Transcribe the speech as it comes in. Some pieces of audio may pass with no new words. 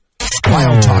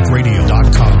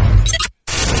WildTalkRadio.com.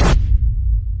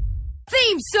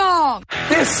 Theme song!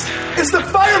 This is the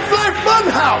Firefly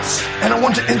Funhouse, and I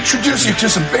want to introduce you to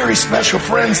some very special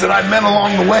friends that I met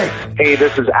along the way. Hey,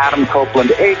 this is Adam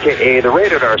Copeland, a.k.a. the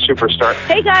Rated R Superstar.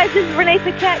 Hey guys, this is Renee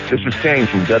Paquette. This is Kane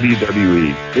from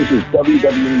WWE. This is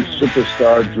WWE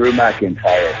Superstar Drew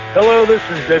McIntyre. Hello, this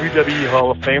is WWE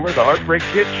Hall of Famer, the Heartbreak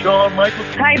Kid, Shawn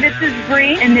Michaels. Hi, this is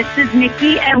Bree, and this is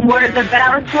Nikki, and we're the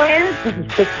Battle Twins. This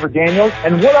is Christopher Daniels,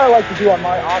 and what I like to do on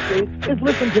my off days is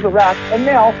listen to the Rack, and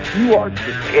now you are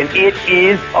too. And it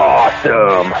is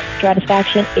awesome.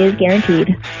 Satisfaction is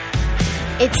guaranteed.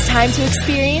 It's time to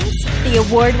experience the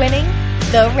award-winning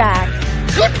The Rack.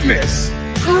 Goodness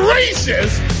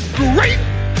gracious, great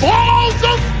balls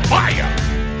of fire!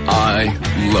 I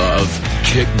love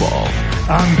kickball.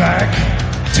 I'm back,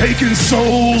 taking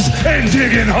souls and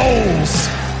digging holes.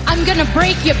 I'm gonna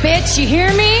break you, bitch, you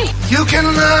hear me? You can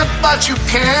look, but you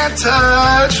can't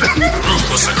touch.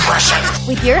 Ruthless aggression.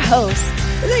 With your host,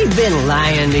 They've been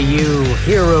lying to you.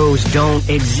 Heroes don't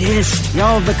exist.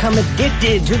 Y'all become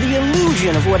addicted to the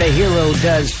illusion of what a hero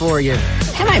does for you.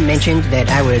 Have I mentioned that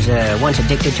I was once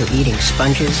addicted to eating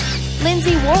sponges?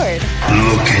 Lindsey Ward.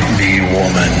 Look at me,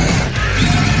 woman.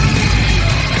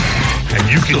 And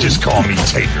you can just call me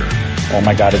Taker. Oh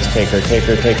my God, it's Taker.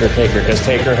 Does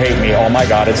Taker hate me? Oh my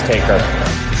God, it's Taker.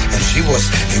 And she was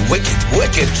a wicked,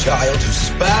 wicked child who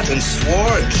spat and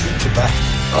swore and chewed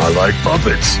tobacco. I like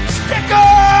puppets. Stickers!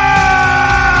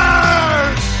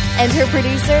 And her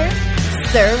producer,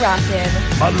 Sir Rockin.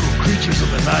 My little creatures of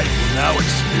the night will now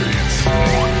experience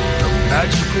the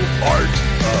magical art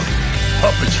of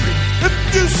puppetry. If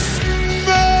you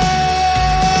smell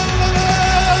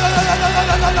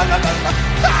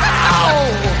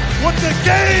what the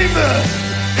game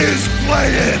is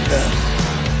playing.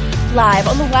 Live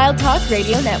on the Wild Talk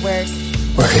Radio Network.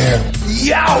 We're here.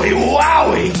 Yowie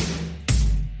wowie!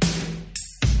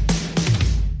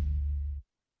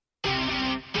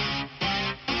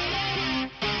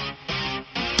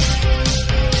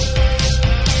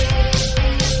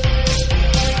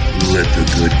 Let the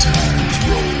good times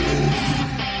roll.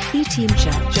 Team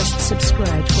Chat just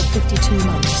subscribed for 52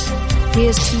 months.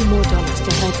 Here's $2 more to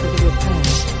help with the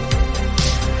repairs.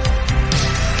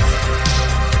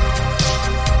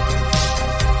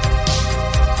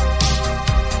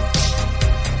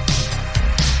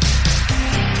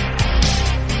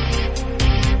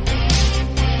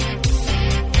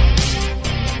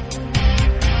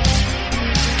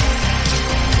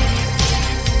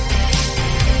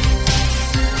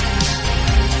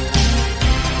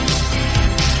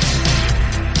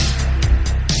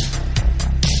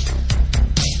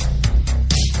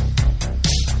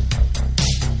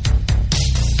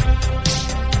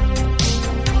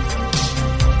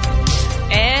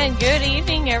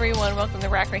 Welcome to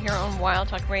Rack right here on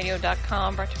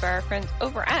WildTalkRadio.com, brought to you by our friends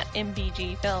over at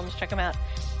MBG Films. Check them out,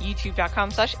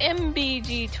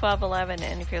 youtube.com/MBG1211.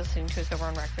 And if you're listening to us over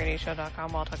on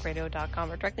RackRadioShow.com,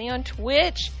 WildTalkRadio.com, or directly on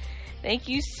Twitch, thank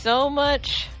you so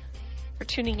much for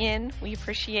tuning in. We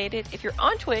appreciate it. If you're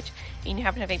on Twitch and you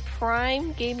happen to have a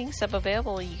Prime Gaming sub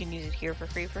available, you can use it here for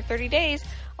free for 30 days.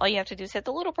 All you have to do is hit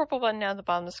the little purple button down at the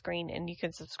bottom of the screen and you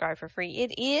can subscribe for free.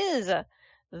 It is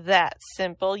that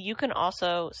simple. You can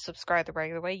also subscribe the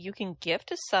regular way. You can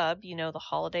gift a sub. You know, the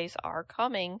holidays are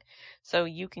coming, so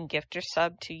you can gift your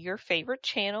sub to your favorite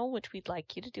channel, which we'd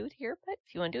like you to do it here, but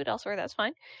if you want to do it elsewhere, that's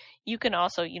fine. You can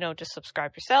also, just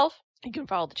subscribe yourself. You can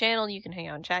follow the channel. You can hang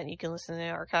out and chat. You can listen to the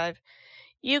archive.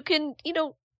 You can,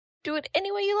 do it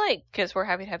any way you like, because we're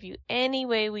happy to have you any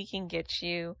way we can get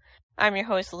you. I'm your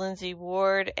host, Lindsey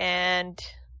Ward, and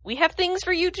we have things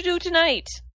for you to do tonight.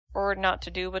 Or not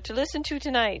to do, but to listen to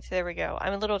tonight. There we go.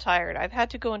 I'm a little tired. I've had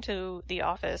to go into the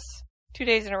office 2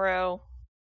 days in a row,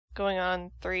 going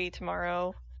on 3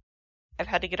 tomorrow. I've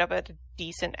had to get up at a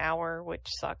decent hour, which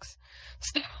sucks.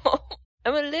 So,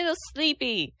 I'm a little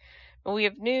sleepy. But we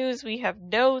have news, we have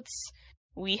notes,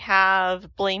 we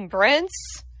have Blame Brents.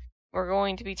 We're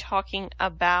going to be talking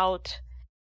about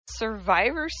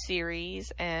Survivor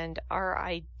Series and our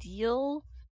ideal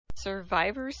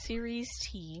Survivor Series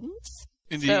teams.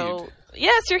 Indeed. So,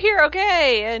 yes, you're here,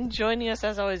 okay. And joining us,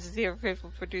 as always, is the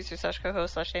faithful producer /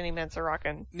 co-host / handyman, Sir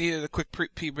Rockin. Needed a quick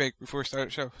pee break before we started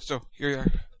the show, so here you are.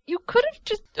 You could have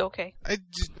just... Okay. I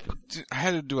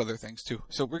had to do other things, too,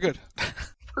 so we're good.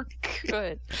 We're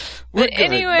good. We're but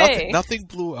good. Anyway... Nothing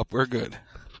blew up. We're good.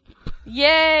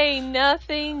 Yay!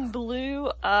 Nothing blew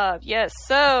up. Yes,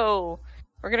 so...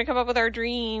 We're going to come up with our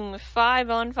dream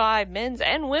 5-on-5 men's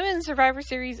and women's Survivor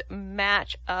Series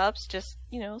matchups. Just,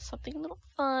 something a little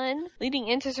fun. Leading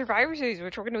into Survivor Series,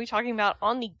 which we're going to be talking about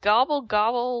on the Gobble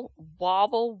Gobble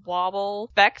Wobble Wobble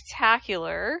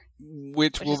Spectacular.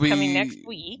 Which will be coming next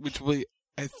week. Which will be,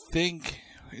 I think,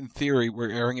 in theory, we're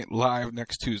airing it live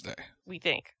next Tuesday. We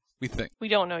think. We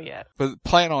don't know yet. But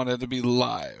plan on it to be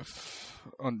live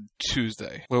on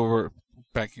Tuesday, where we're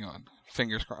banking on.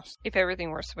 Fingers crossed. If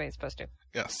everything works the way it's supposed to.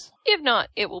 Yes. If not,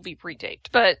 it will be pre-taped.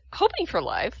 But hoping for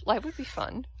live. Live would be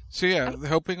fun. So yeah,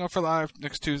 hoping for live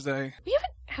next Tuesday.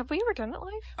 Have we ever done it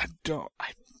live? I don't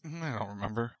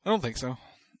remember. I don't think so.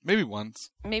 Maybe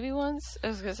once. Maybe once? I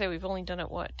was going to say, we've only done it,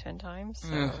 10 times?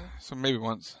 So, so maybe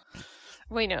once.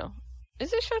 Wait, no. Is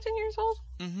this show 10 years old?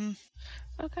 Mm-hmm.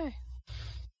 Okay.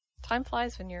 Time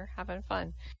flies when you're having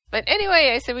fun. But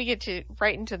anyway, I said we get to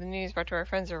right into the news brought to our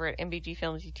friends over at MBG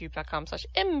Films,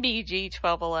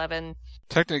 youtube.com/MBG1211.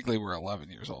 Technically, we're 11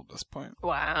 years old at this point.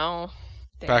 Wow.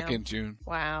 Damn. Back in June.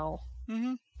 Wow.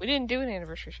 Mm-hmm. We didn't do an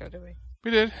anniversary show, did we?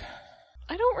 We did.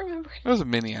 I don't remember. It was a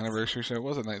mini anniversary show. It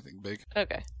wasn't anything big.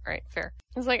 Okay. All right. Fair.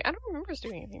 I was like, I don't remember us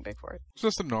doing anything big for it. It's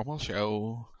just a normal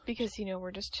show. Because,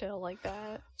 we're just chill like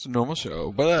that. It's a normal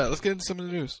show. But let's get into some of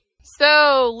the news.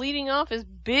 So, leading off is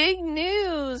big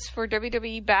news for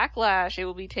WWE Backlash. It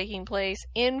will be taking place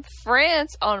in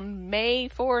France on May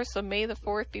 4th. So, May the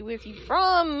 4th be with you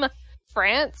from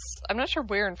France. I'm not sure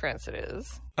where in France it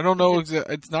is. I don't know.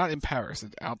 It's not in Paris.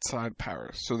 It's outside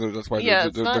Paris. So that's why they're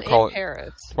calling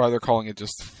Paris. That's why they're calling it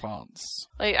just France.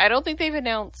 I don't think they've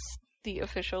announced the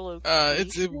official location.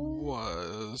 It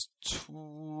was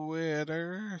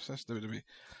Twitter. WWE. It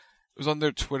was on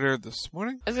their Twitter this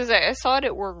morning. I was gonna say, I saw it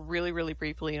at work really, really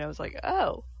briefly, and I was like,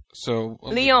 oh. So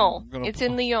Lyon. It's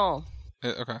in Lyon.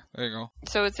 Okay, there you go.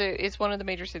 So it's one of the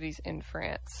major cities in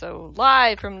France. So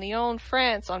live from Lyon,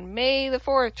 France on May the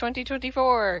 4th,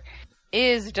 2024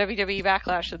 is WWE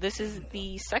Backlash. So this is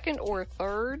the second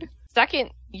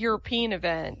European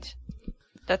event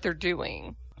that they're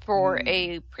doing for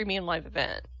a premium live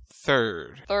event.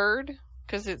 Third?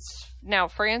 Because it's now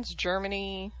France,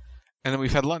 Germany... And then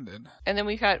we've had London. And then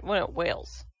we've had,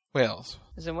 Wales. Wales.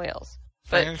 It was in Wales.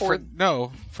 France,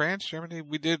 Germany.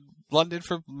 We did London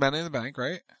for Money in the Bank,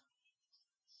 right?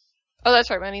 Oh,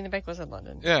 that's right. Money in the Bank was in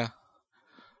London. Yeah.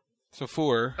 So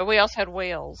 4. But we also had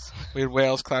Wales. We had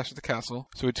Wales, Clash at the Castle.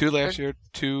 So we had 2 last year,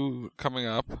 2 coming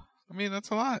up. I mean, that's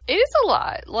a lot. It is a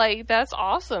lot. That's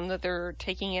awesome that they're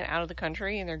taking it out of the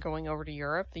country and they're going over to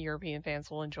Europe. The European fans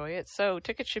will enjoy it. So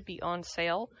tickets should be on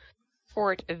sale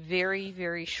for it very,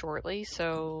 very shortly.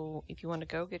 So if you want to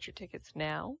go, get your tickets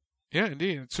now. Yeah,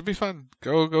 indeed. It should be fun.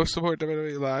 Go support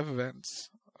WWE live events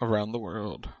around the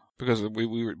world. Because we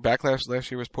were Backlash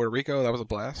last year was Puerto Rico. That was a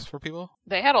blast for people.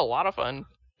 They had a lot of fun.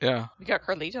 Yeah. We got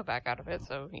Carlito back out of it,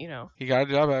 so, He got a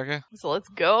job back, yeah. So let's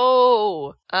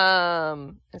go!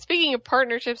 And speaking of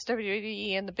partnerships,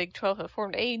 WWE and the Big 12 have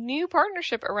formed a new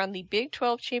partnership around the Big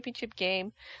 12 Championship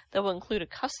game that will include a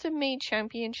custom-made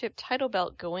championship title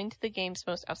belt going to the game's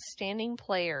most outstanding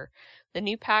player. The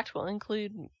new pact will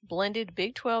include blended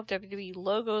Big 12 WWE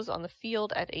logos on the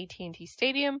field at AT&T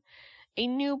Stadium, a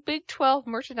new Big 12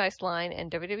 merchandise line, and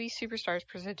WWE Superstars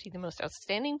presenting the most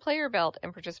outstanding player belt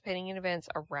and participating in events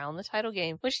around the title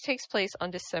game, which takes place on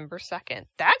December 2nd.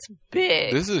 That's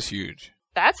big. This is huge.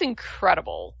 That's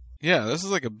incredible. Yeah, this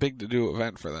is like a big to-do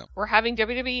event for them. We're having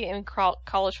WWE and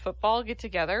college football get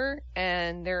together,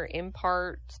 and they're in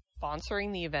part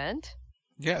sponsoring the event.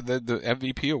 Yeah, the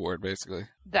MVP award, basically.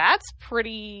 That's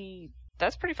pretty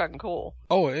fucking cool.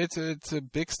 Oh, it's a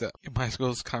big step. My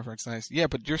school's conference nice. Yeah,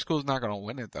 but your school's not going to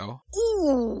win it, though.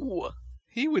 Ooh.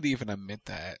 He would even admit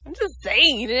that. I'm just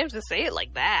saying, he didn't have to say it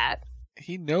like that.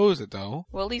 He knows it, though.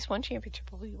 Well, at least one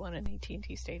championship will be won in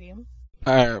AT&T Stadium.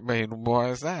 I mean, why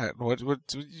is that? What's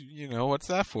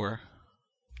that for?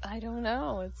 I don't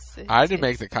know. I didn't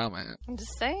make the comment. I'm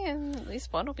just saying, at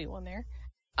least one will be won there.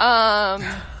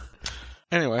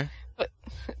 Anyway.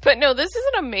 But no, this is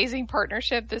an amazing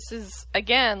partnership. This is,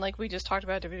 again, like we just talked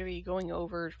about WWE going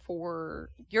over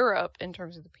for Europe in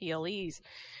terms of the PLEs.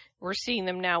 We're seeing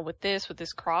them now with this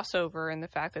crossover and the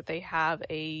fact that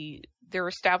they're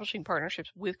establishing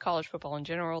partnerships with college football in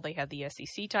general. They have the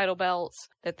SEC title belts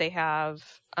that they have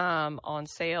on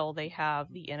sale. They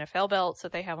have the NFL belts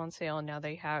that they have on sale, and now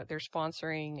they're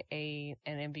sponsoring an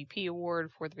MVP award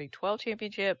for the Big 12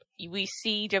 championship. We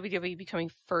see WWE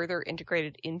becoming further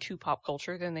integrated into pop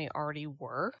culture than they already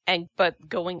were, but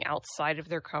going outside of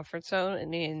their comfort zone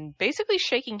and in basically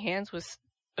shaking hands with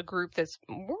a group that's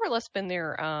more or less been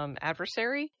their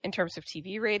adversary in terms of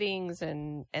TV ratings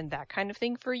and that kind of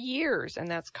thing for years, and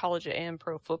that's college and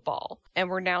pro football. And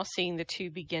we're now seeing the two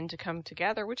begin to come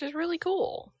together, which is really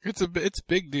cool. It's a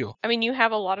big deal. I mean, you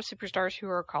have a lot of superstars who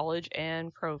are college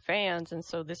and pro fans, and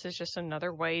so this is just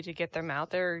another way to get them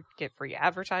out there, get free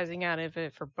advertising out of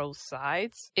it for both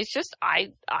sides. It's just,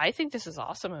 I think this is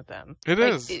awesome of them. It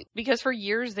is. Because for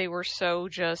years they were so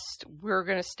just, we're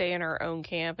going to stay in our own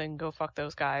camp and go fuck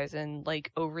those guys. And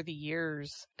like over the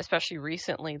years, especially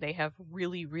recently, they have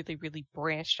really, really, really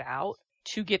branched out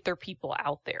to get their people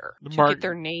out there, get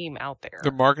their name out there.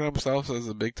 They're marketing themselves as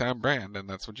a big time brand, and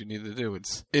that's what you need to do.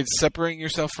 It's separating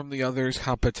yourself from the others'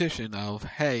 competition of,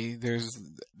 hey, there's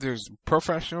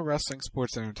professional wrestling,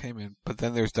 sports entertainment, but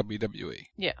then there's WWE.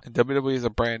 Yeah. And WWE is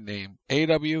a brand name.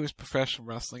 AEW is professional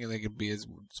wrestling, and they can be as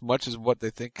much as what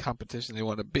they think competition they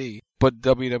want to be. But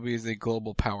WWE is a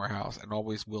global powerhouse and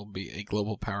always will be a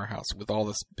global powerhouse with all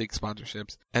this big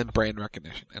sponsorships and brand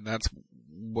recognition. And that's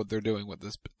what they're doing with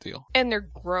this deal. And they're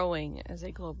growing as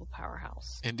a global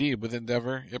powerhouse. Indeed, with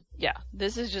Endeavor. Yep. Yeah.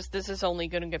 This is only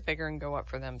going to get bigger and go up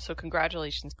for them. So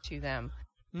congratulations to them.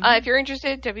 Mm-hmm. If you're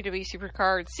interested, WWE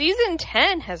Supercard Season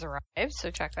 10 has arrived, so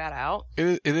check that out.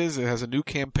 It has a new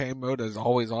campaign mode that is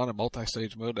always on, a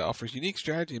multi-stage mode that offers unique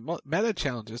strategy and meta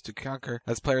challenges to conquer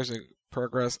as players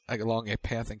progress along a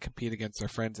path and compete against their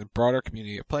friends and broader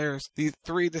community of players. These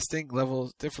 3 distinct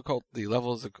difficulty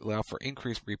levels allow for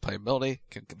increased replayability.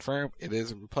 Can confirm it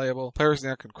is replayable. Players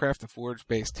now can craft and forge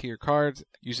base tier cards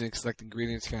using select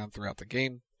ingredients found throughout the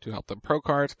game to help them pro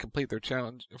cards, complete their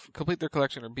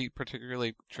collection, or beat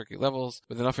particularly tricky levels.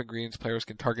 With enough ingredients, players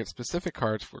can target specific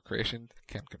cards for creation.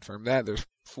 Can confirm that. There's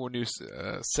 4 new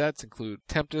sets, include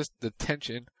Tempest,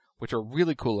 Detention, which are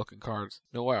really cool looking cards,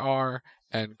 Noir,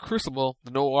 and Crucible. The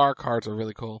Noir cards are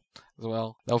really cool as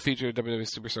well. They'll feature WWE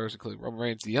superstars including Roman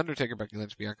Reigns, The Undertaker, Becky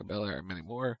Lynch, Bianca Belair, and many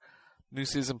more. New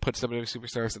season puts WWE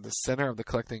superstars at the center of the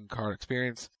collecting card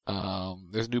experience.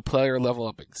 There's a new player level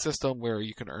upping system where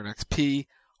you can earn XP.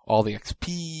 All the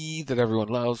XP that everyone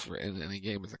loves for in any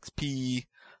game is XP,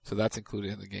 so that's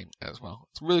included in the game as well.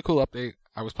 It's a really cool update.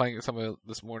 I was playing it some of it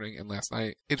this morning and last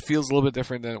night. It feels a little bit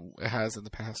different than it has in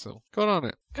the past, so go on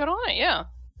it. Good on it, yeah.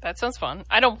 That sounds fun.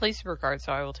 I don't play Supercard,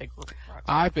 so I will take a look at it.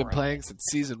 I've been playing since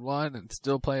Season 1 and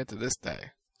still play it to this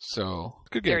day. So,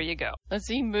 good game. There you go. Let's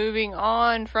see, moving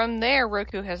on from there,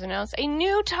 Roku has announced a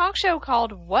new talk show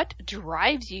called What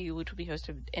Drives You, which will be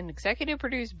hosted and executive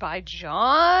produced by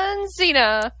John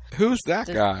Cena. Who's that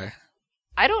guy?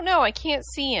 I don't know. I can't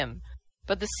see him.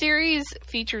 But the series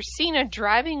features Cena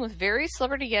driving with various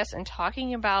celebrity guests and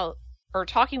talking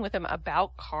with them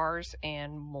about cars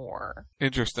and more.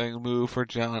 Interesting move for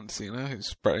John Cena, who's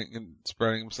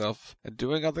spreading himself and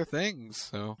doing other things.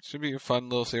 So it should be a fun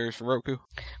little series for Roku.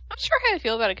 I'm not sure how I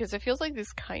feel about it because it feels like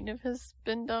this kind of has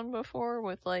been done before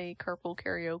with like carpool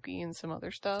karaoke and some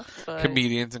other stuff. But...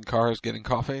 comedians in cars getting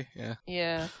coffee. Yeah.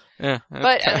 Yeah. Yeah,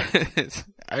 but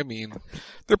I mean,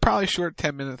 they're probably short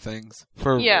 10-minute things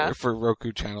for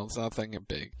Roku channels. Nothing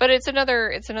big. But it's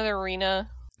another arena.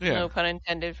 Yeah. No pun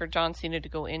intended, for John Cena to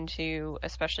go into,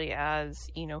 especially as,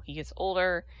 he gets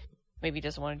older, maybe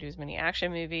doesn't want to do as many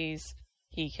action movies.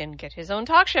 He can get his own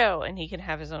talk show, and he can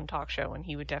have his own talk show, and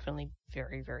he would definitely be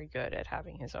very, very good at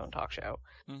having his own talk show.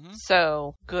 Mm-hmm.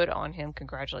 So, good on him.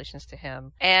 Congratulations to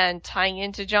him. And tying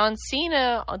into John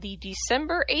Cena, on the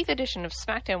December 8th edition of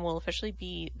SmackDown will officially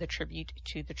be the tribute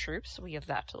to the troops. We have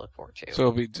that to look forward to. So,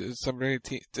 it'll be December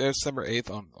 8th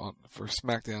on for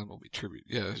SmackDown will be tribute.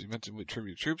 Yeah, as you mentioned, with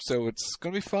tribute troops. So, it's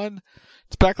going to be fun.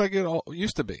 It's back like it all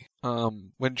used to be.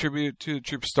 When tribute to the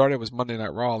troops started, it was Monday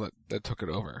Night Raw that took it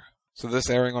over. So this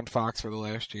airing on Fox for the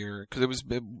last year, because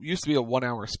it used to be a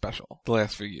 1-hour special the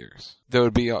last few years. That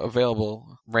would be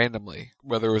available randomly,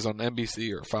 whether it was on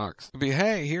NBC or Fox. It'd be,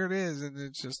 hey, here it is, and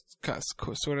it's just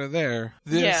sort of there.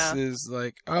 This is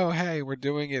like, oh, hey, we're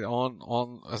doing it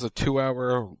on as a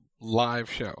 2-hour live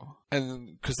show.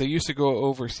 And because they used to go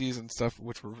overseas and stuff,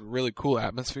 which were really cool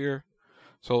atmosphere.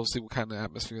 So we'll see what kind of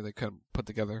atmosphere they could put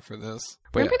together for this.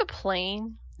 But remember the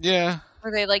plane? Yeah.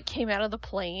 Where they came out of the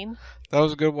plane? That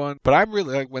was a good one. But I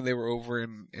really like when they were over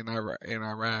in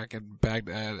Iraq and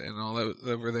Baghdad and all that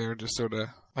over there, just sort of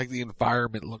like the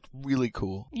environment looked really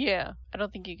cool. Yeah. I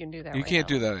don't think you can do that You can't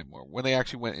do that anymore. When they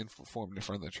actually went in formed in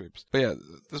front of the troops. But yeah,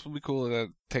 this will be cool that it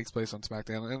takes place on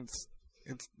SmackDown. And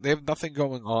they have nothing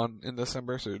going on in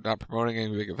December, so they're not promoting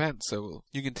any big events. So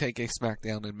you can take a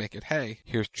SmackDown and make it, hey,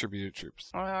 here's tribute to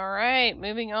troops. All right,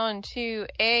 moving on to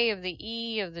A of the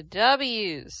E of the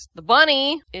W's. The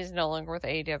Bunny is no longer with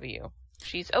AEW.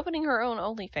 She's opening her own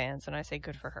OnlyFans, and I say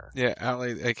good for her. Yeah,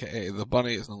 Allie, a.k.a. The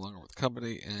Bunny, is no longer with the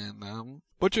company, and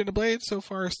Butcher and the Blade so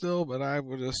far still, but I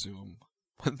would assume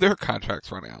when their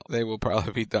contracts run out, they will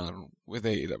probably be done with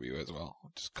AEW as well.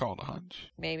 Just call it a hunch.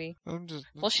 Maybe.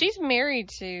 Well, she's married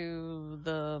to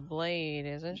the Blade,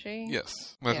 isn't she?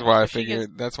 Yes. That's why I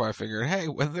figured. That's why I figured. Hey,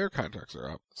 when their contracts are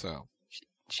up, so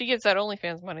she gets that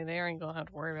OnlyFans money. They ain't gonna have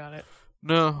to worry about it.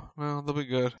 No, they'll be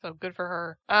good. So good for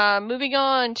her. Moving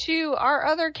on to our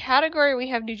other category, we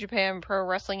have New Japan Pro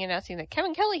Wrestling announcing that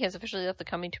Kevin Kelly has officially left the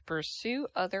company to pursue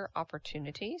other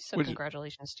opportunities. So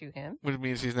congratulations to him. Which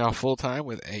means he's now full-time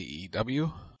with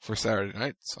AEW for Saturday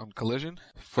nights on Collision.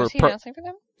 Is he announcing for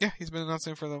them? Yeah, he's been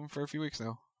announcing for them for a few weeks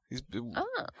now.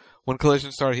 When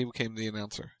Collision started, he became the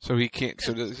announcer. So he can't.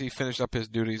 So he finished up his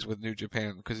duties with New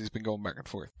Japan because he's been going back and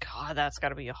forth. God, that's got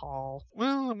to be a haul.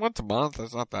 Well, once a month.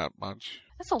 That's not that much.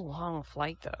 That's a long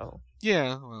flight, though.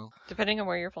 Yeah, well. Depending on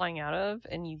where you're flying out of,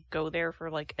 and you go there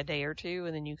for like a day or two,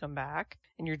 and then you come back,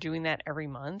 and you're doing that every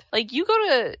month. Like,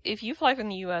 if you fly from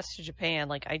the U.S. to Japan,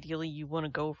 like, ideally you want to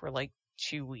go for like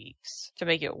 2 weeks to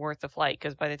make it worth the flight,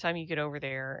 because by the time you get over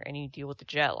there and you deal with the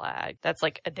jet lag, that's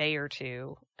like a day or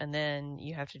two, and then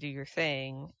you have to do your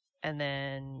thing, and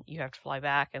then you have to fly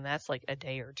back, and that's like a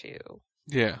day or two.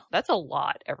 Yeah. That's a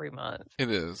lot every month. It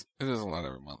is. It is a lot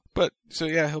every month. But, so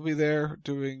yeah, he'll be there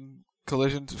doing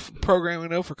Collision programming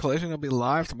though for Collision. He'll be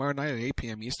live tomorrow night at 8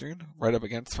 p.m. Eastern, right up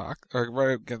against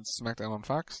SmackDown on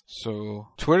Fox. So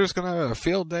Twitter's gonna have a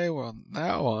field day from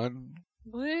now on.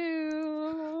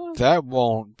 Woo! That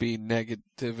won't be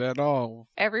negative at all.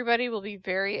 Everybody will be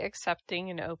very accepting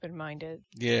and open-minded.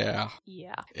 Yeah.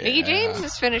 Mickie James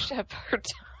has finished up her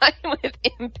time with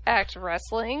Impact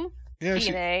Wrestling. Yeah,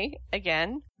 TNA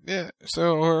again. Yeah,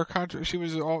 so her contract, she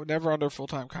was never under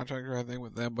full-time contract or anything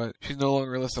with them, but she's no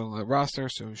longer listed on the roster,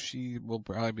 so she will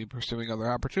probably be pursuing other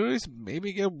opportunities,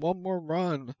 maybe get one more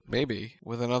run, maybe,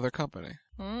 with another company.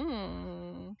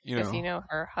 Because,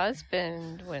 her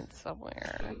husband went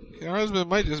somewhere. Her husband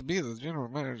might just be the general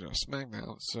manager of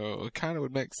SmackDown, so it kind of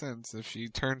would make sense if she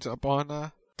turns up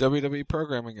on WWE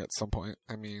programming at some point.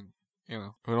 I mean, it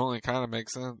would only kind of make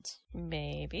sense.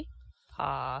 Maybe.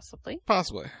 Possibly.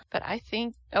 But I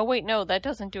think... Oh, wait, no, that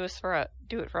doesn't do it for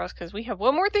us, because we have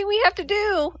one more thing we have to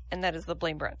do, and that is the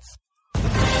Blame Brents.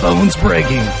 Bones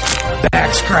breaking,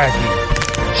 backs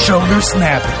cracking, shoulders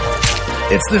snapping.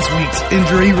 It's this week's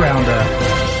Injury Roundup.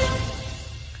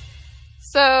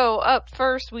 So, up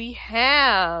first, we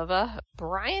have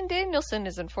Bryan Danielson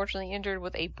is unfortunately injured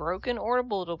with a broken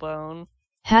orbital bone.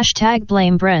 #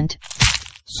 blame Brent.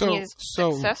 He has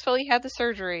successfully had the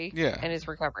surgery and is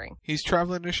recovering. He's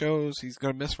traveling to shows. He's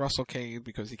going to miss Russell Cade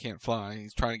because he can't fly.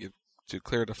 He's trying to get to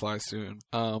clear to fly soon.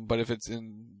 But if it's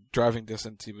in driving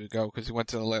distance, he would go because he went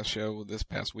to the last show this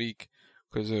past week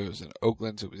because it was in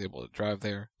Oakland, so he was able to drive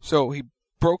there. So he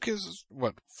broke his,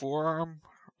 forearm,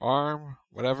 arm,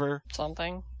 whatever.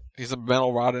 Something. He's a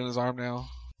metal rod in his arm now.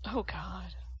 Oh,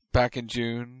 God. Back in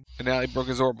June. And now he broke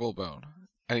his orbital bone.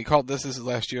 And he called this his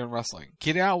last year in wrestling.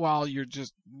 Get out while you're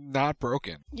just not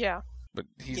broken. Yeah. But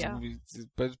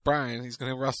but it's Bryan. He's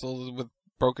going to wrestle with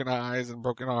broken eyes and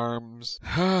broken arms.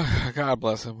 God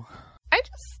bless him.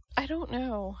 I don't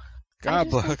know. God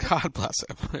bless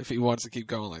him if he wants to keep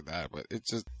going like that. But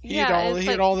it's just he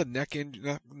had all the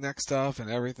neck stuff and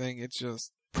everything. It's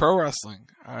just pro wrestling.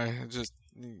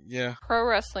 Pro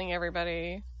wrestling,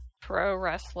 everybody. Pro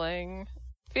wrestling.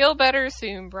 Feel better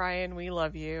soon, Bryan. We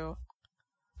love you.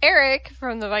 Eric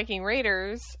from the Viking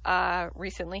Raiders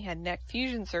recently had neck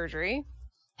fusion surgery.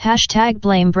 #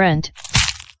 blame Brent.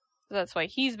 So that's why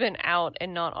he's been out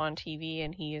and not on TV,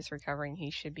 and he is recovering.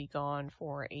 He should be gone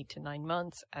for 8 to 9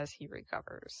 months as he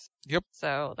recovers. Yep.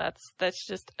 So that's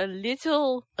just a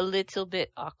little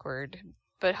bit awkward,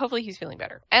 but hopefully he's feeling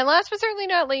better. And last but certainly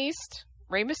not least,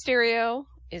 Rey Mysterio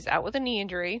is out with a knee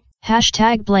injury.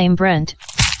 # blame Brent.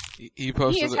 He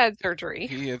posted. He has had surgery.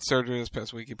 He had surgery this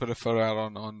past week. He put a photo out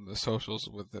on the socials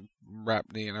with the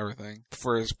wrapped knee and everything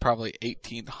for his probably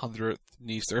 1800th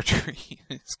knee surgery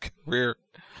in his career.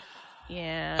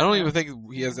 Yeah. I don't even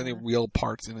think he has any real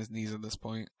parts in his knees at this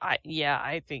point. I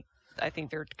think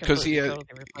they're totally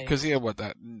replaced. Because he had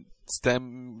that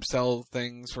stem cell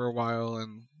things for a while,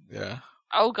 and yeah.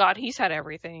 Oh God, he's had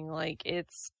everything. Like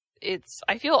it's.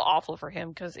 I feel awful for him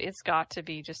because it's got to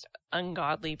be just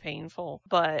ungodly painful.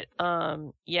 But,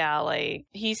 like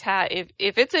he's had, if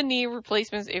it's a knee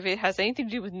replacement, if it has anything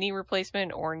to do with knee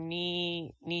replacement or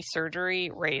knee surgery,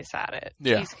 Ray's had it.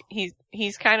 Yeah.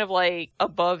 He's kind of like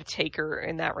above Taker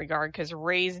in that regard because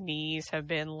Ray's knees have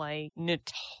been like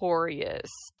notorious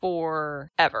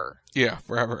forever. Yeah,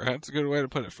 forever. That's a good way to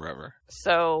put it, forever.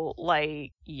 So,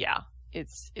 like, yeah.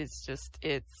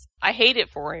 I hate it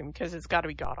for him because it's got to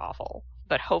be god awful.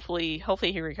 But hopefully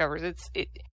he recovers.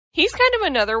 He's kind of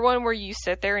another one where you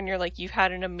sit there and you're like, you've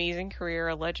had an amazing career,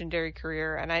 a legendary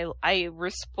career, and I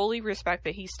fully respect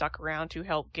that he stuck around to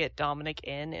help get Dominic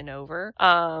in and over.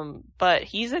 But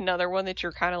he's another one that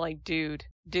you're kind of like, dude,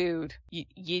 you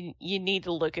need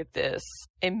to look at this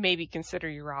and maybe consider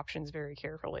your options very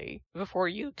carefully before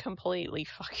you completely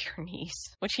fuck your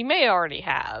niece, which he may already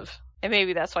have. And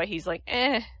maybe that's why he's like,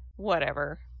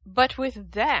 whatever. But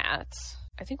with that,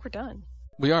 I think we're done.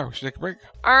 We are. We should take a break.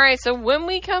 Alright, so when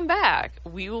we come back,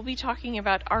 we will be talking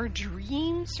about our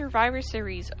Dream Survivor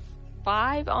Series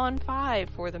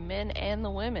 5-on-5 for the men and the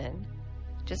women.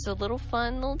 Just a little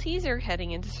fun little teaser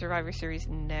heading into Survivor Series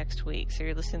next week. So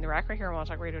you're listening to The Rack right here on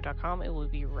WildTalkRadio.com, and we'll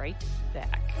be right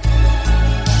back.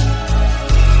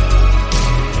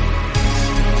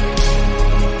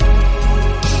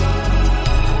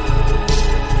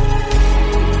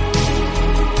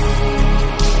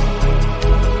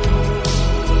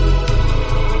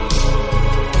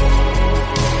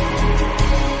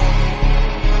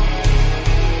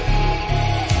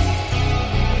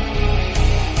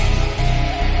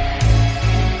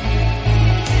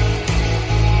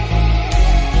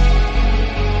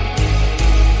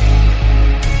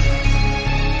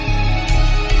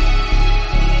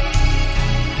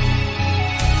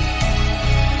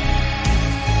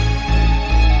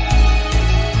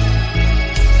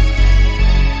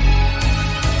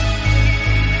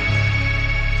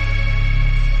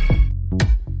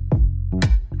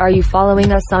 Are you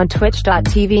following us on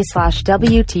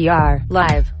twitch.tv/WTR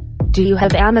live? Do you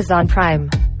have Amazon Prime?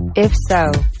 If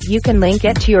so, you can link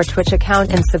it to your Twitch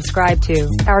account and subscribe to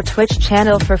our Twitch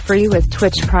channel for free with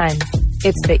Twitch Prime.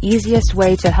 It's the easiest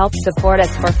way to help support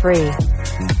us for free.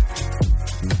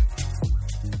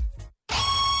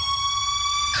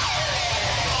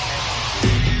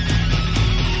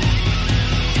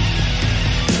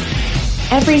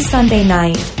 Every Sunday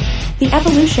night, the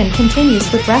evolution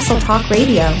continues with Wrestle Talk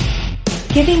Radio,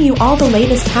 giving you all the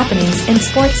latest happenings in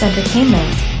sports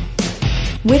entertainment.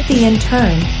 With the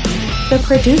intern, the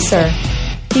producer,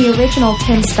 the original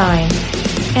Tim Stein,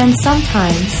 and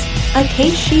sometimes, a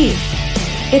K-Sheep.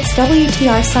 It's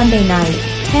WTR Sunday night,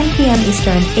 10 p.m.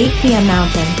 Eastern, 8 p.m.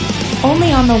 Mountain,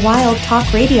 only on the Wild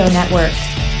Talk Radio Network.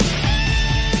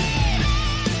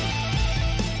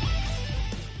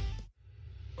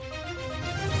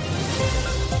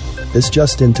 This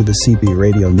just into the CB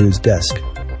Radio News Desk.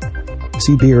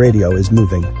 CB Radio is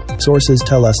moving. Sources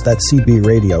tell us that CB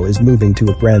Radio is moving to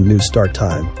a brand new start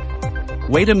time.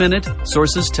 Wait a minute,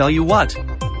 sources tell you what?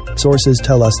 Sources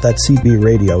tell us that CB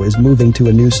Radio is moving to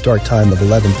a new start time of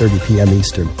 11:30 p.m.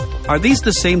 Eastern. Are these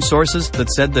the same sources that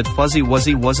said that Fuzzy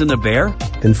Wuzzy wasn't a bear?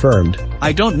 Confirmed.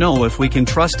 I don't know if we can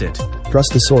trust it.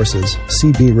 Trust the sources.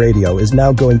 CB Radio is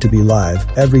now going to be live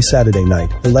every Saturday night,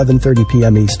 11:30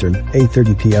 p.m. Eastern,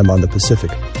 8:30 p.m. on the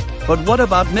Pacific. But what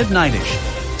about midnightish?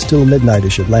 Still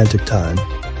midnightish Atlantic time.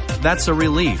 That's a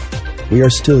relief. We are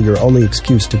still your only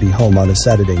excuse to be home on a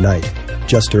Saturday night.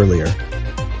 Just earlier.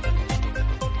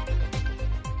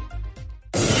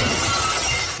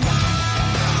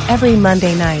 Every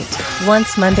Monday night,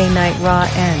 once Monday Night Raw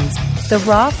ends, the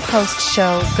Raw Post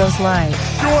Show goes live.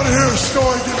 You want to hear a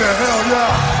story? Get the hell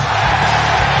yeah!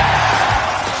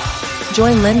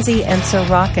 Join Lindsey and Sir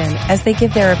Rockin as they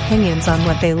give their opinions on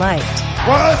what they liked,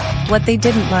 what they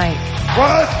didn't like,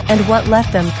 and what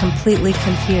left them completely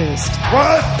confused.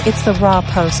 It's the Raw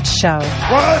Post Show.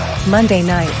 Monday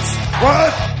nights.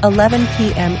 11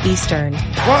 p.m. Eastern.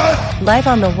 Live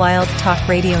on the Wild Talk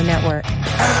Radio Network.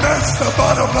 And that's the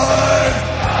bottom line.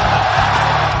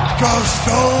 Go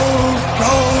Stone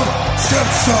Cold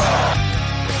Simpson.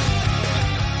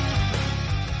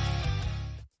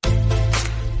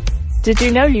 Did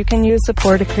you know you can use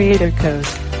support a creator code,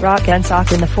 Rock and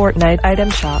Sock, in the Fortnite item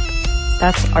shop?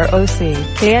 That's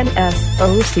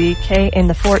ROCKNSOCK in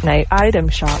the Fortnite item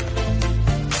shop.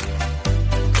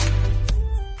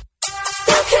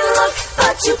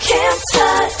 You can't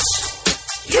touch.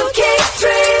 You keep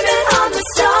dreaming on the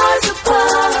stars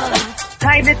above.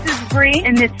 Hi, this is Bree,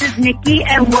 and this is Nikki,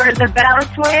 and we're the Bella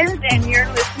Twins, and you're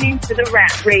listening to the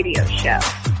Rat Radio Show.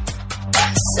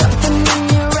 Something in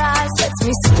your eyes lets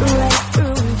me see right through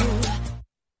you.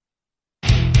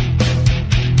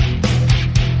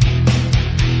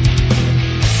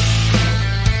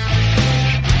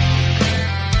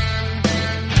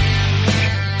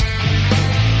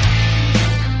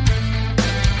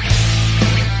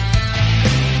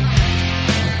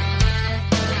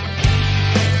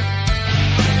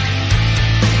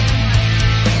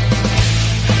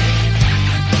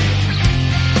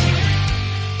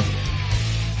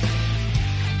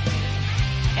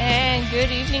 Good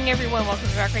evening, everyone. Welcome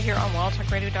back right here on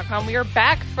WildTalkRadio.com. We are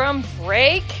back from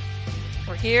break.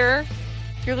 We're here.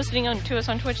 If you're listening to us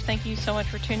on Twitch, thank you so much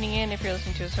for tuning in. If you're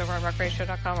listening to us over on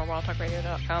RockRadioShow.com or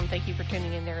WildTalkRadio.com, thank you for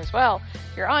tuning in there as well.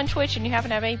 If you're on Twitch and you happen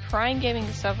to have any Prime Gaming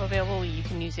stuff available, you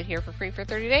can use it here for free for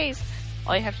 30 days.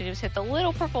 All you have to do is hit the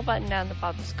little purple button down the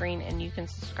bottom of the screen and you can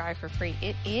subscribe for free.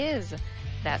 It is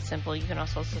that simple. You can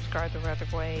also subscribe the other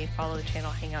way, follow the channel,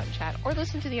 hang out and chat, or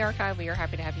listen to the archive. We are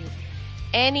happy to have you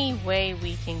any way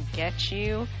we can get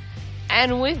you.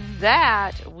 And with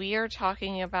that, we are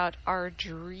talking about our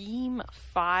dream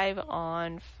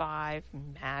 5-on-5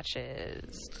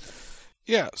 matches.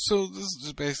 Yeah, so this is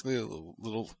just basically a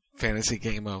little fantasy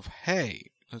game of,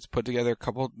 hey, let's put together a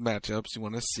couple of matchups you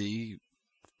want to see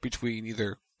between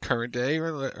either current day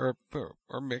or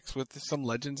mixed with some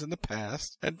legends in the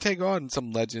past, and take on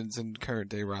some legends in current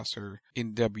day roster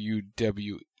in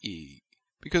WWE.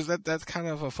 Because that's kind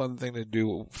of a fun thing to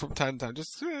do from time to time.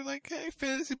 Just sort of like, hey,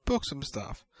 fantasy book some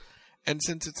stuff. And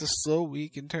since it's a slow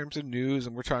week in terms of news,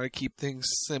 and we're trying to keep things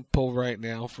simple right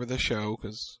now for the show,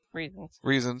 because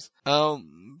reasons.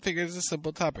 Figure it's a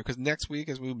simple topic. Because next week,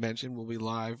 as we mentioned, we'll be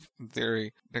live in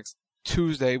theory next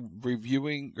Tuesday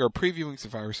reviewing or previewing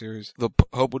Survivor Series. The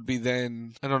hope would be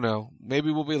then, I don't know, maybe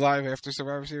we'll be live after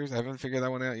Survivor Series. I haven't figured that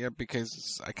one out yet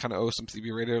because I kind of owe some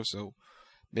CB radio, so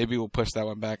maybe we'll push that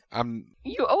one back.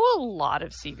 You owe a lot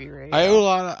of CB radio. I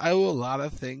owe a lot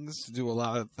of things to do a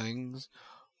lot of things.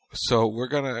 So we're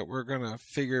gonna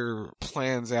figure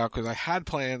plans out, because I had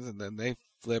plans and then they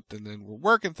flipped, and then we're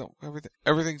working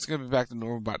everything's gonna be back to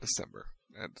normal by December.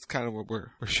 That's kind of what we're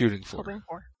shooting for.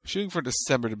 Shooting for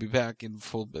December to be back in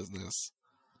full business,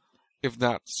 if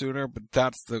not sooner. But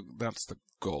that's the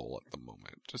goal at the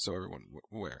moment, just so everyone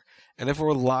aware. And if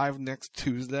we're live next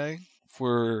Tuesday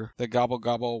for the Gobble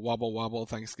Gobble Wobble Wobble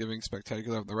Thanksgiving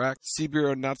Spectacular of the Rack,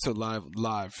 CBRO Not So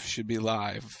Live should be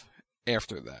live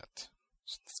after that.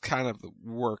 It's kind of the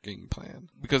working plan,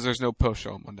 because there's no post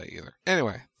show on Monday either.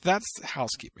 Anyway, that's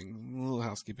housekeeping. A little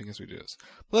housekeeping as we do this.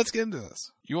 But let's get into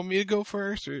this. You want me to go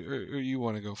first, or you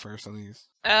want to go first on these?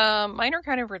 Mine are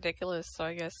kind of ridiculous, so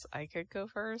I guess I could go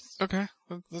first. Okay,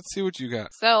 let's see what you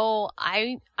got. So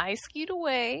I skewed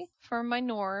away from my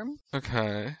norm.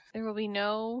 Okay. There will be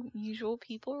no usual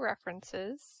people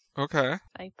references. Okay.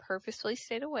 I purposefully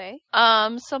stayed away.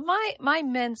 So my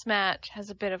men's match has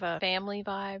a bit of a family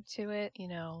vibe to it. You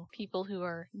know, people who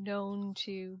are known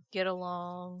to get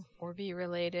along or be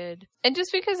related. And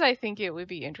just because I think it would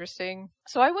be interesting.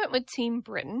 So I went with Team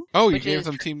Britain. Oh, you gave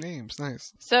them team names.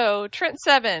 Nice. So Trent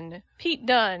Seven, Pete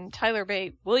Dunne, Tyler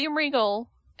Bate, William Regal,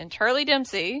 and Charlie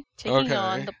Dempsey taking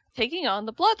on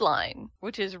the Bloodline,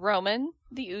 which is Roman,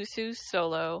 the Usos,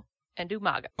 Solo, and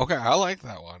Umaga. Okay, I like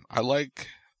that one. I like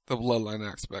the Bloodline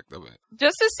aspect of it.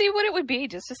 Just to see what it would be,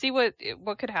 just to see what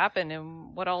could happen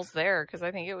and what all's there, because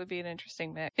I think it would be an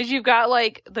interesting mix. Because you've got,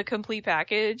 like, the complete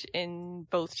package in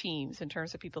both teams, in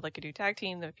terms of people that can do tag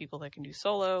team, the people that can do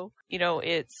solo. You know,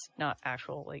 it's not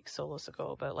actual, like, solo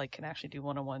Soko, but, like, can actually do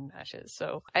one-on-one matches.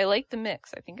 So I like the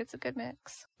mix. I think it's a good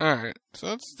mix. Alright,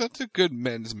 so that's a good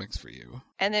men's mix for you.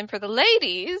 And then for the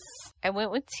ladies, I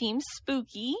went with Team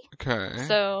Spooky. Okay.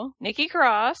 So Nikki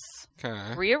Cross.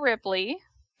 Okay. Rhea Ripley.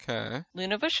 Okay.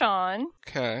 Luna Vachon.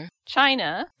 Okay.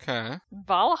 China. Okay.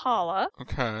 Valhalla.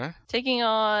 Okay. Taking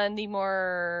on the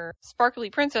more sparkly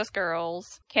princess girls,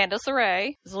 Candice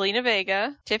LeRae, Zelina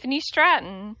Vega, Tiffany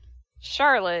Stratton,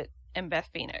 Charlotte, and Beth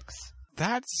Phoenix.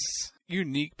 That's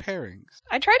unique pairings.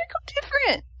 I tried to go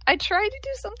different. I tried to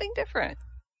do something different.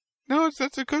 No,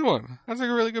 that's a good one. That's like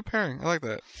a really good pairing. I like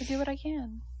that. I do what I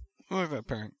can. I like that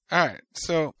pairing. Alright,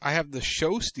 so I have the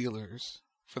Show Stealers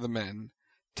for the men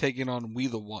taking on We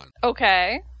the One.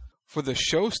 Okay. For the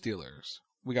Show Stealers,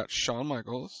 we got Shawn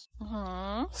Michaels,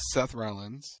 Uh-huh. Seth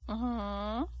Rollins,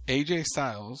 Uh-huh. AJ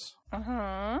Styles,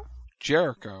 Uh-huh.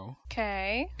 Jericho,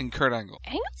 Okay. and Kurt Angle.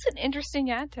 Angle's an interesting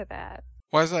add to that.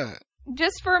 Why is that?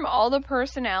 Just from all the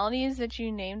personalities that you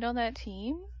named on that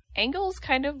team, Angle's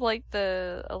kind of like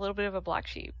a little bit of a black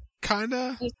sheep.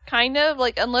 Kinda? Kind of,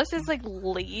 like, unless it's, like,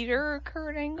 later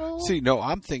Kurt Angle. See, no,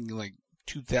 I'm thinking, like,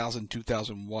 2000,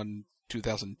 2001,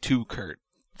 2002 Kurt.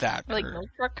 That like Kurt. Milk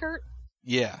Truck Kurt?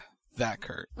 Yeah, that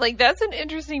Kurt. Like, that's an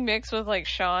interesting mix with, like,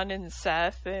 Shawn and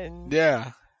Seth and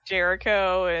yeah,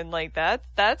 Jericho, and, like,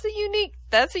 that's a unique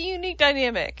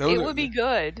dynamic. It would be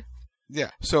good.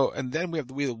 Yeah, so, and then we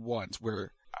have We the Ones,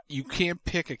 where you can't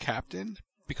pick a captain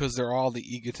because they're all the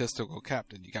egotistical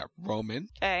captain. You got Roman.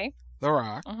 Okay. The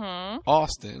Rock,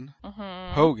 Austin,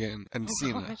 Hogan, and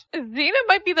Cena. Cena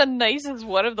might be the nicest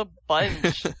one of the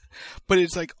bunch. But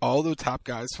it's like all the top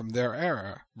guys from their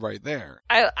era right there.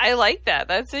 I like that.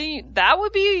 That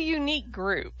would be a unique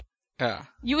group. Yeah.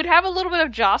 You would have a little bit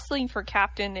of jostling for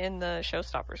captain in the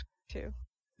Showstoppers too.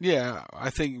 Yeah, I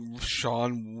think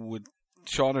Sean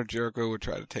or Jericho would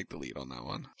try to take the lead on that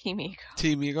one. Team Ego.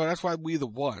 Team Ego. That's why we the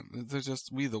one. They're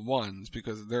just we the ones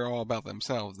because they're all about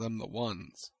themselves. Them the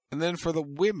ones. And then for the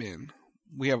women,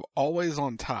 we have Always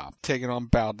on Top taking on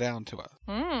Bow Down to Us.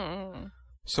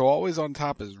 So Always on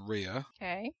Top is Rhea.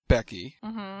 Okay. Becky.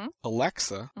 Mm-hmm.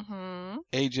 Alexa. Mm-hmm.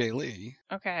 AJ Lee.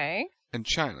 Okay. And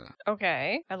Chyna.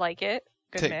 Okay. I like it.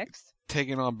 Good mix.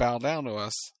 Taking on Bow Down to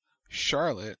Us,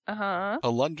 Charlotte. Uh-huh.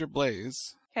 Alundra Blaze.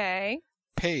 Okay.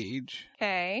 Paige.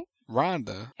 Okay.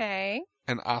 Ronda. Okay.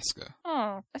 And Asuka.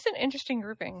 Oh, that's an interesting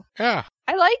grouping. Yeah.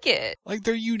 I like it. Like,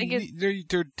 they're unique.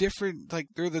 They're different. Like,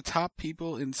 they're the top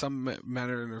people in some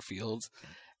manner in their fields.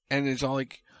 And it's all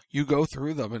like, you go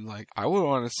through them and like, I would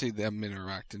want to see them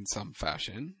interact in some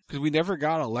fashion. Because we never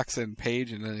got Alexa and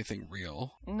Paige in anything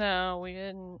real. No, we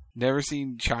didn't. Never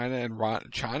seen Chyna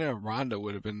and Ronda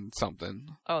would have been something.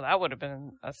 Oh, that would have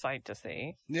been a sight to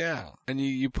see. Yeah. And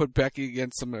you put Becky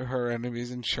against some of her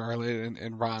enemies in Charlotte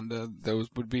and Ronda. Those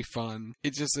would be fun.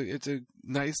 It's just it's a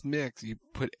nice mix. You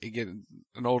get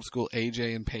an old school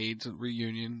AJ and Paige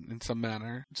reunion in some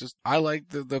manner. It's just, I like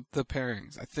the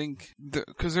pairings. I think,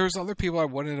 because there's other people I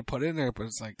wanted to put in there, but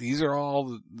it's like, these are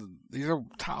all, these are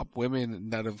top women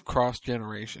that have crossed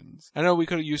generations. I know we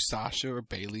could have used Sasha or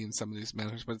Bayley in some of these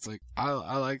manners, but it's like,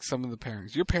 I like some of the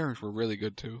pairings. Your pairings were really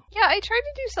good too. Yeah, I tried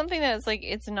to do something that's like,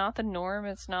 it's not the norm.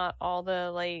 It's not all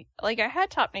the like I had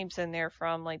top names in there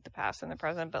from like the past and the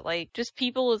present, but like just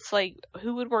people, it's like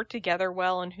who would work together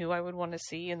well and who I would want to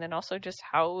see, and then also just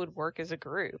how it would work as a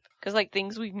group. Because like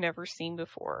things we've never seen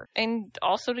before. And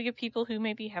also to give people who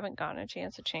maybe haven't gotten a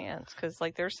chance. Because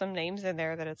like there's some names in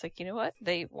there that it's like, you know what?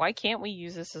 Why can't we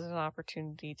use this as an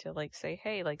opportunity to like say,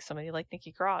 hey, like somebody like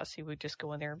Nikki Cross who would just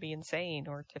go in there and be insane,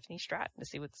 or Tiffany Stratton to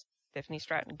see what Tiffany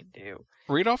Stratton could do.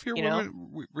 Read off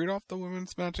read off the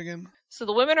women's match again. So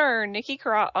the women are Nikki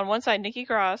Cross on one side, Nikki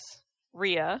Cross,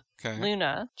 Rhea,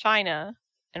 Luna, Chyna,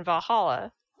 and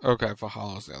Valhalla. Okay,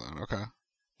 Valhalla's the other one. Okay.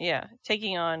 Yeah,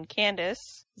 taking on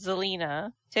Candice,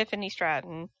 Zelina, Tiffany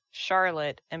Stratton,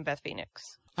 Charlotte, and Beth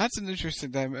Phoenix. That's an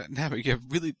interesting dynamic. You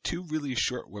have two really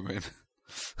short women.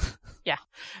 Yeah.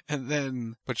 And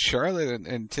then, but Charlotte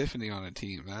and Tiffany on a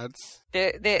team, that's...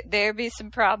 There'd be some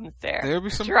problems there. There'd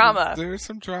be some drama. There's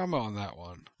some drama on that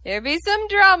one. There'd be some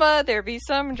drama. There'd be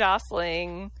some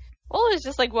jostling. Well, it's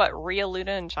just like what, Rhea,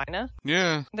 Luna, and Chyna?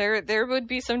 Yeah. There would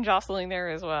be some jostling there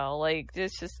as well. Like,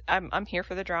 it's just, I'm here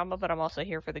for the drama, but I'm also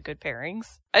here for the good pairings.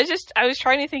 I was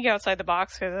trying to think outside the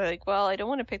box because like, well, I don't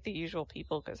want to pick the usual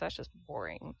people because that's just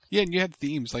boring. Yeah, and you had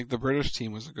themes, like the British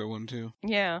team was a good one too.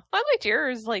 Yeah. I liked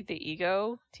yours, like the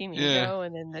Team Ego,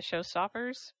 and then the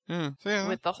Showstoppers. Yeah. So yeah.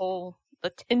 With the whole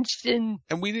tension.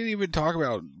 And we didn't even talk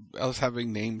about us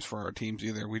having names for our teams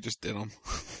either. We just did them.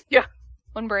 Yeah.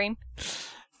 One brain.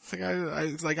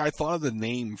 I thought of the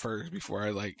name first before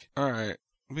I all right,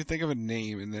 let me think of a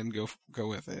name and then go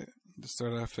with it. Just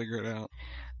sort of figure it out.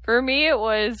 For me, it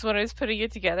was when I was putting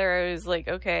it together, I was like,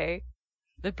 okay,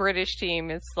 the British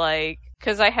team, it's like,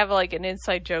 because I have like an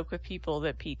inside joke with people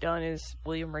that Pete Dunne is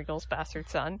William Regal's bastard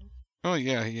son. Oh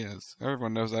yeah, he is.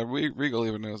 Everyone knows that. Regal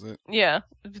even knows it. Yeah.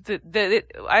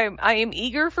 I am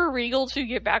eager for Regal to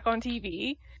get back on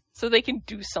TV. So they can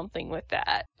do something with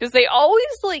that. Because they always,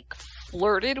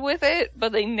 flirted with it,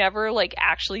 but they never,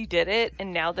 actually did it.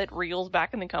 And now that Regal's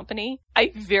back in the company,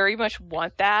 I very much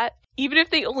want that. Even if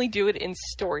they only do it in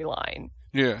storyline.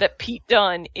 Yeah. That Pete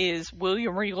Dunne is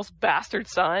William Regal's bastard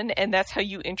son, and that's how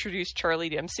you introduce Charlie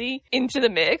Dempsey into the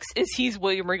mix, is he's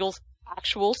William Regal's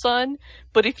actual son.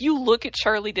 But if you look at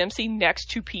Charlie Dempsey next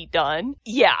to Pete Dunne,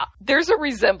 yeah, there's a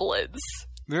resemblance.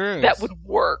 There is. That would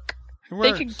work.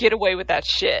 They could get away with that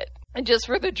shit. And just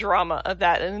for the drama of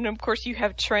that. And then, of course, you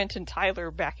have Trent and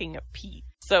Tyler backing up Pete.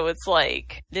 So it's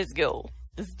like, let's go.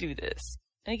 Let's do this.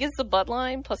 And against the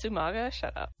Bloodline plus Umaga,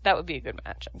 shut up. That would be a good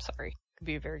match. I'm sorry. It could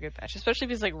be a very good match. Especially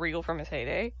if he's Regal from his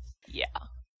heyday. Yeah.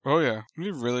 Oh, yeah. It'd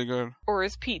be really good. Or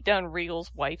is Pete Dunne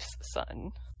Regal's wife's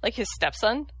son? Like his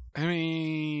stepson? I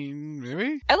mean,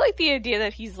 maybe? I like the idea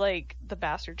that he's the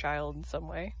bastard child in some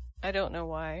way. I don't know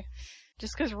why.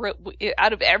 Just because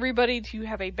out of everybody to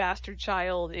have a bastard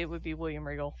child, it would be William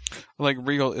Regal.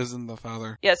 Regal isn't the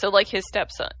father. Yeah, so his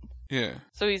stepson. Yeah.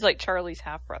 So he's Charlie's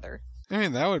half brother. I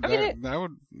mean, that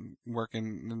would work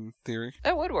in theory.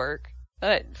 That would work.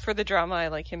 But for the drama, I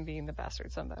like him being the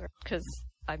bastard son better. Because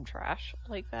I'm trash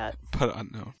like that. But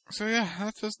unknown. So yeah,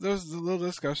 that was a little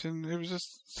discussion. It was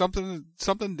just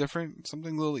something different,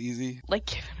 something a little easy.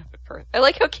 Giving him a birth. I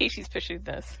like how Casey's pitching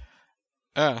this.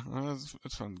 Yeah,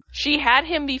 it's fun. She had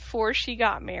him before she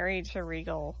got married to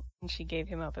Regal. And she gave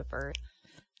him up at birth.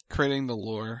 Creating the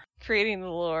lore.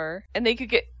 And they could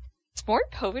get... Is Maury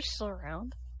Povich still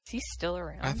around? Is he still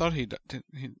around? I thought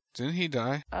didn't he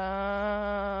die?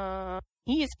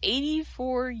 He is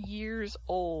 84 years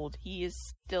old. He is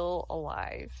still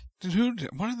alive.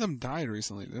 One of them died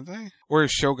recently, didn't they? Or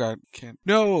his show got canceled.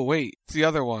 No, wait. It's the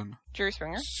other one. Jerry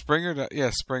Springer? Springer died. Yeah,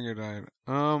 Springer died.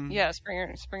 Yeah,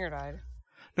 Springer died.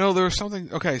 No, there was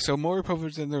something. Okay, so Maury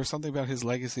Povich, and there was something about his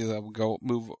legacy that will go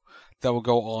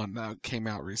on that came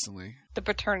out recently. The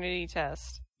paternity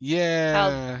test. Yeah.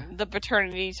 How the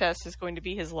paternity test is going to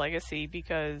be his legacy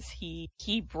because he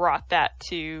brought that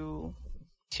to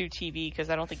TV because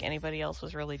I don't think anybody else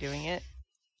was really doing it.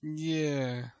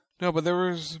 Yeah. No, but there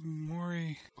was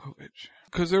Maury Povich.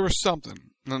 Because there was something.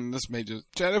 And this may just...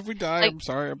 Chad, if we die, I'm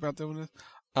sorry about doing this.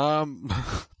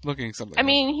 Looking something. I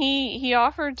mean, he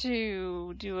offered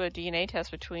to do a DNA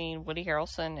test between Woody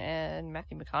Harrelson and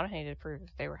Matthew McConaughey to prove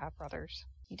that they were half brothers.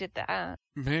 He did that.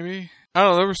 Maybe. I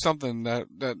don't know. There was something that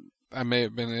I may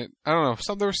have been it. I don't know.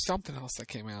 There was something else that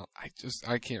came out.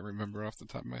 I can't remember off the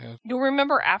top of my head. You'll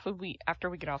remember after we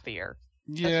get off the air.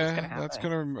 That's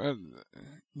gonna.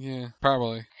 Yeah,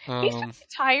 probably. He's been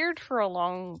retired for a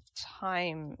long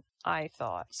time. I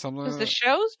thought because the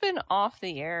show's been off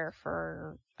the air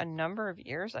for a number of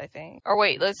years, I think. Or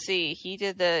wait, let's see. He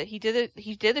did the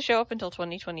show up until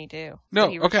 2022. No,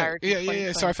 he okay,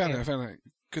 yeah. So I found it.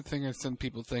 Good thing I send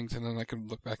people things, and then I can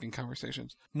look back in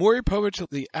conversations. Maury Povich,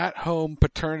 the at-home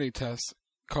paternity test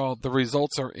called "The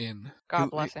Results Are In."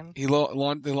 God bless him. They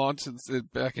launched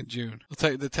it back in June.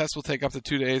 The test will take up to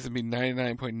 2 days and be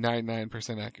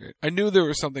 99.99% accurate. I knew there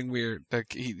was something weird that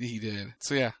he did.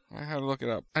 So yeah, I had to look it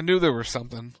up. I knew there was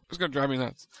something. It was going to drive me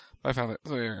nuts. I found it.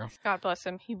 So there you go. God bless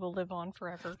him. He will live on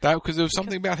forever. Because there was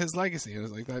something about his legacy. It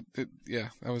was like that.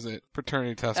 That was it.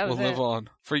 Paternity test will live on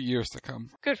for years to come.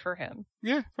 Good for him.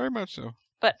 Yeah, very much so.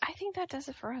 But I think that does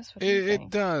it for us. It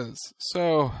does.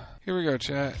 So here we go,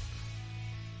 chat.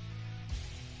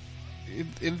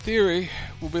 In theory,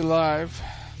 we'll be live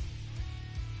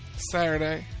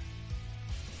Saturday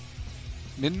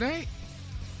midnight-ish,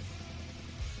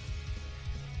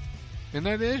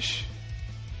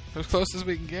 as close as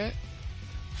we can get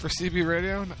for CB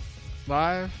Radio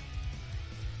live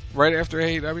right after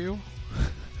AEW.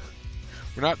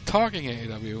 We're not talking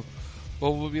AEW,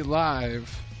 but we'll be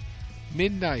live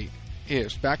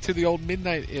midnight-ish, back to the old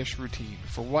midnight-ish routine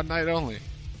for one night only,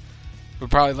 but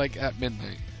probably like at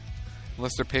midnight.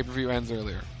 Unless their pay-per-view ends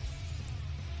earlier.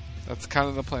 That's kind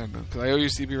of the plan, though. Because I owe you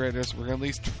CB Radio, so we're going to at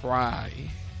least try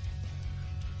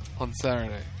on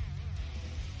Saturday.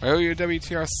 I owe you a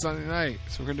WTR Sunday night,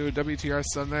 so we're going to do a WTR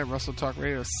Sunday night, Russell Talk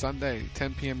Radio Sunday,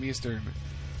 10 p.m. Eastern,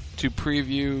 to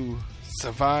preview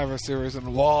Survivor Series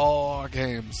and War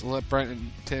Games. So let Brent and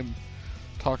Tim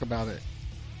talk about it.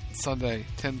 Sunday,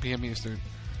 10 p.m. Eastern.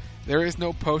 There is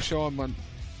no post-show on Monday.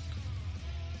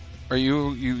 Are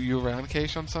you around,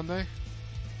 Keish, on Sunday?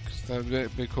 That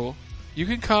would be cool. You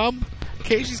can come.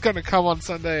 Casey's going to come on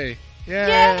Sunday.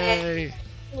 Yay!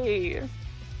 Yay!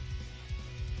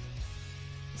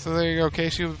 So there you go.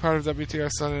 Casey will be part of WTR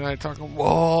Sunday night talking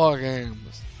War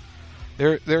Games.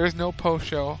 There is no post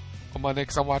show on Monday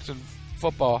because I'm watching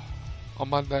football on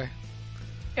Monday.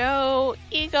 Go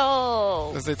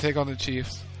Eagles! As they take on the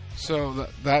Chiefs. So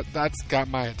that's got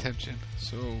my attention.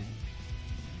 So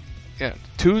yeah,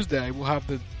 Tuesday we'll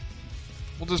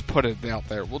just put it out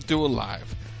there. We'll do a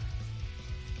live.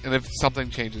 And if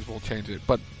something changes, we'll change it.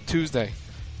 But Tuesday,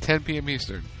 10 p.m.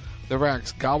 Eastern, The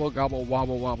Rax, Gobble Gobble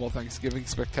Wobble Wobble Thanksgiving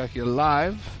Spectacular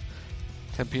live,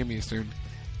 10 p.m. Eastern.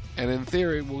 And in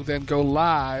theory, we'll then go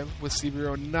live with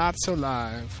CBRO Not So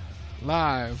Live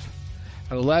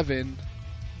at 11-ish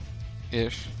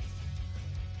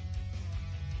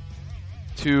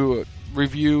to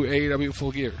review AEW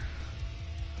Full Gear.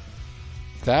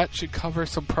 That should cover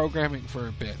some programming for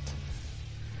a bit.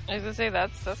 I was going to say,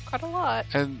 that's quite a lot.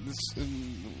 And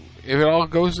if it all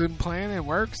goes in plan and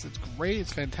works, it's great,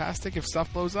 it's fantastic. If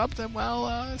stuff blows up, then,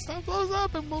 stuff blows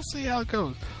up and we'll see how it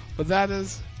goes. But that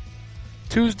is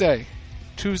Tuesday,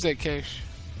 Keish.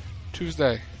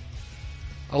 Tuesday,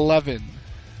 11.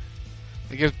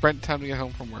 It gives Brent time to get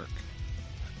home from work.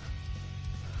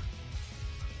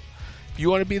 If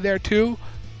you want to be there too,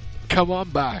 come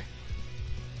on by.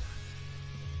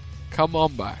 Come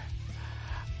on by.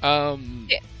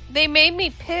 They made me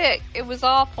pick. It was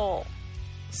awful.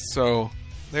 So,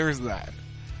 there's that.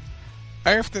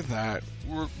 After that,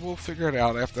 we'll figure it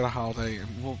out after the holiday, and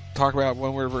we'll talk about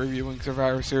when we're reviewing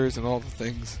Survivor Series and all the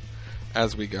things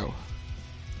as we go.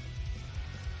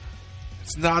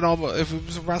 It's not almost. If it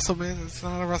was a WrestleMania, it's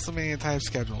not a WrestleMania type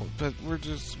schedule. But we're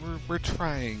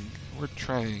trying. We're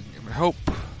trying, and I hope.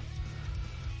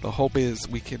 The hope is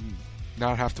we can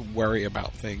not have to worry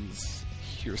about things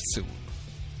here soon.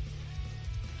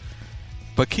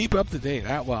 But keep up to date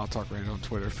at Wild Talk Radio on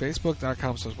Twitter,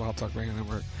 Facebook.com/Wild Talk Radio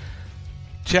Network.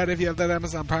 Chat, if you have that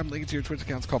Amazon Prime link to your Twitch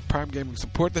account, it's called Prime Gaming.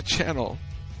 Support the channel,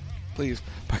 please,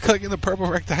 by clicking the purple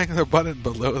rectangular button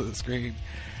below the screen.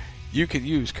 You can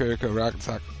use credit code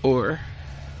RockinSock or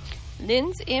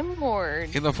Lindsey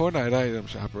Ward in the Fortnite item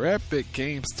shop or Epic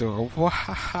Game Store.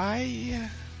 Why?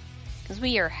 Because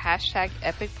we are hashtag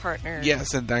Epic Partners.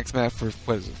 Yes, and thanks, Matt, for,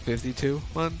 52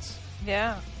 months?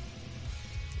 Yeah.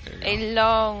 A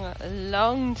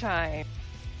long time.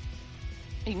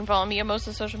 You can follow me on most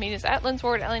of the social medias at Lindsey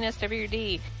Ward,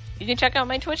 LNSWD. You can check out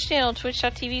my Twitch channel,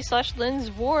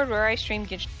 twitch.tv/Lindsey Ward, where I stream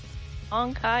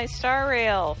Honkai Star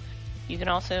Rail. You can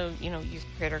also, use the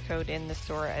creator code in the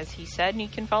store, as he said. And you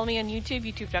can follow me on YouTube,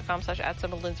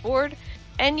 youtube.com/@Lindsey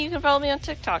And you can follow me on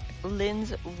TikTok,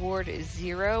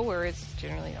 LindsWard0, where it's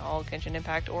generally all Genshin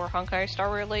Impact or Honkai Star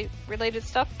related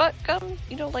stuff. But come,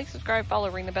 like, subscribe, follow,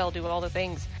 ring the bell, do all the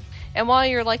things. And while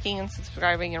you're liking and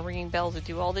subscribing and ringing bells and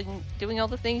doing all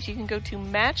the things, you can go to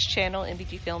Matt's channel,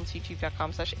 MBG Films,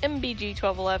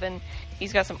 youtube.com/MBG1211.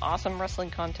 He's got some awesome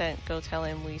wrestling content. Go tell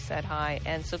him we said hi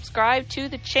and subscribe to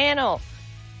the channel.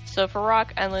 So for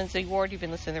Rock and Lindsey Ward, you've been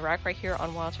listening to Rock right here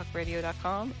on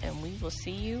WildTalkRadio.com, and we will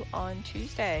see you on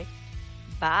Tuesday.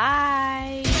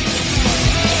 Bye!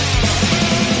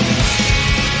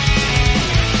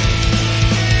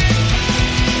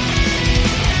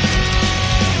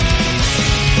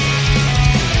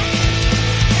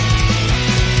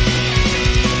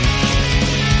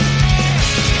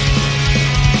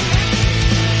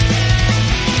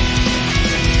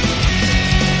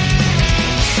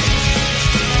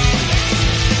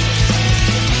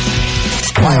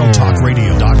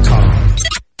 WildTalkRadio.com